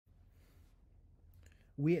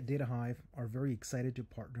We at DataHive are very excited to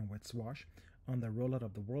partner with Swash on the rollout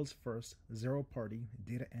of the world's first zero-party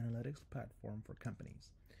data analytics platform for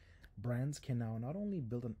companies. Brands can now not only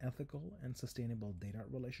build an ethical and sustainable data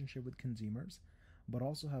relationship with consumers, but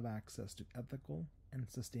also have access to ethical and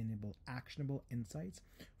sustainable actionable insights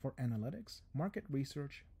for analytics, market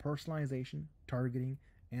research, personalization, targeting,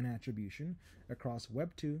 and attribution across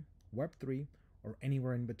Web 2, Web 3, or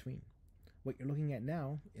anywhere in between. What you're looking at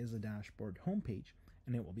now is a dashboard homepage,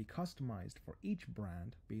 and it will be customized for each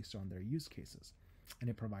brand based on their use cases. And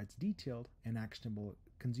it provides detailed and actionable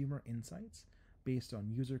consumer insights based on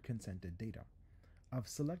user-consented data. I've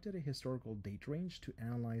selected a historical date range to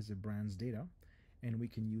analyze the brand's data, and we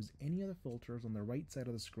can use any of the filters on the right side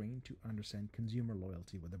of the screen to understand consumer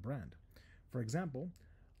loyalty with the brand. For example,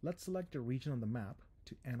 let's select a region on the map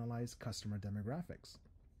to analyze customer demographics.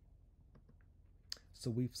 So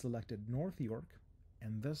we've selected North York,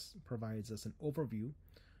 and this provides us an overview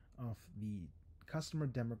of the customer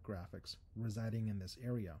demographics residing in this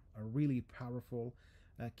area, a really powerful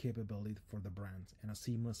capability for the brands and a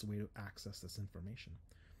seamless way to access this information.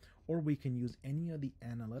 Or we can use any of the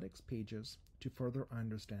analytics pages to further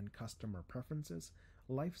understand customer preferences,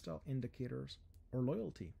 lifestyle indicators, or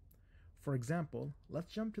loyalty. For example,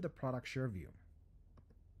 let's jump to the product share view.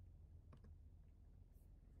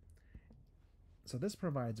 So this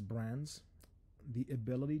provides brands the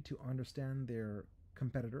ability to understand their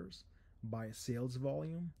competitors by sales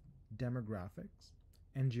volume, demographics,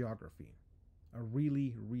 and geography. A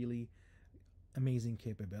really, really amazing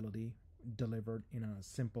capability delivered in a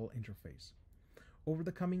simple interface. Over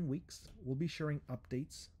the coming weeks, we'll be sharing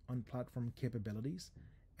updates on platform capabilities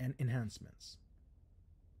and enhancements.